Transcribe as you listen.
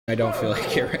I don't feel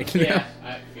like it right now. Yeah,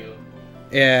 I feel.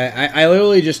 Yeah, I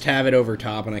literally just have it over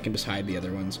top and I can just hide the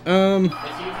other ones.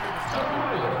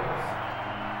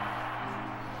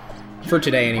 For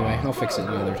today anyway. I'll fix it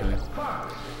another time.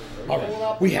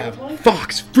 Alright, we have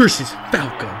Fox versus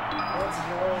Falco.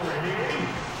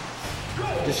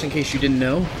 Just in case you didn't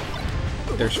know,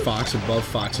 there's Fox above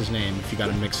Fox's name if you got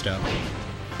him mixed up.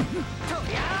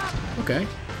 Okay.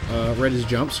 Red is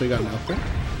jump, so you got an up there.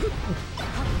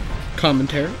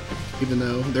 Commentary, even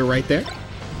though they're right there.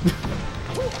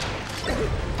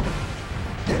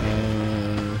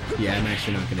 Yeah, I'm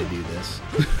actually not going to do this.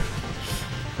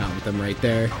 Not with them right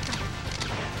there.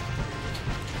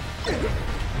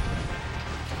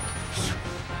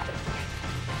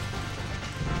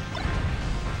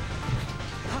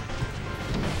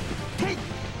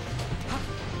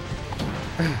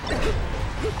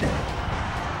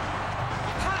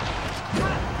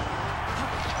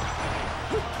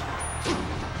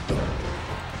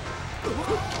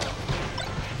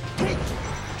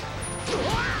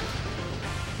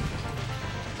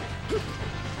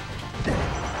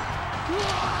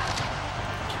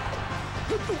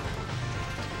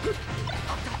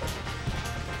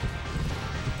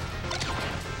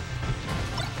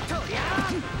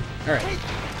 All right.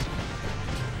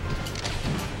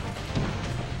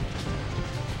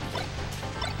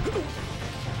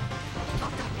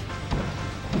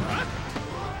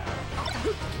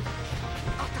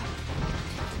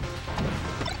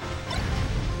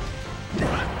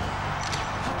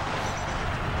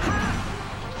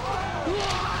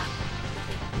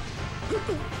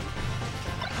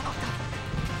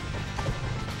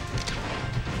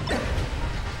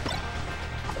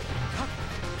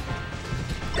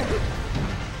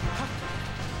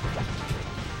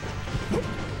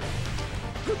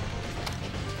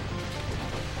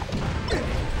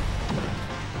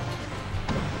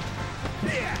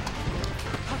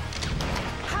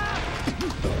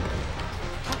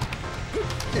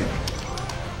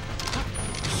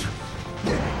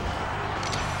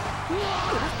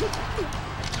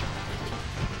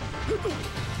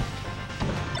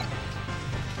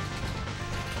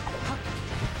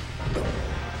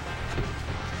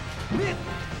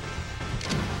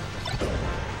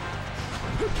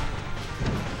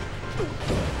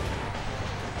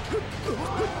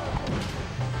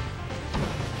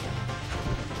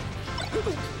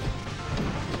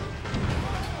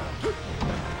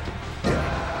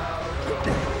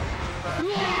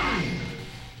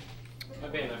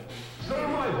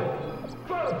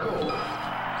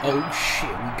 Oh shit,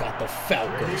 we got the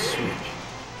Falco switch.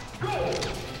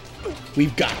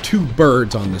 We've got two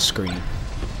birds on the screen.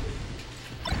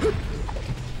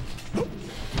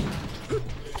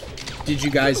 Did you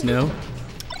guys know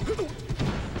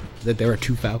that there are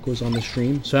two Falcos on the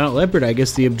stream? Silent Leopard, I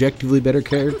guess the objectively better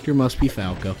character must be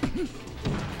Falco.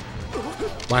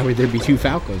 Why would there be two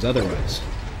Falcos otherwise?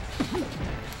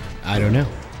 I don't know.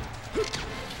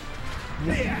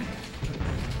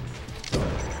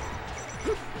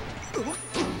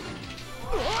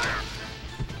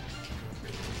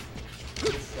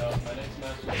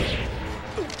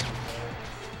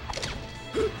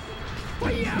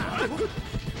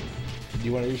 Do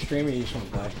you want to restream or you just want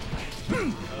to play?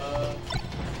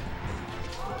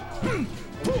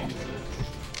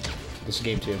 This is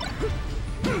game 2.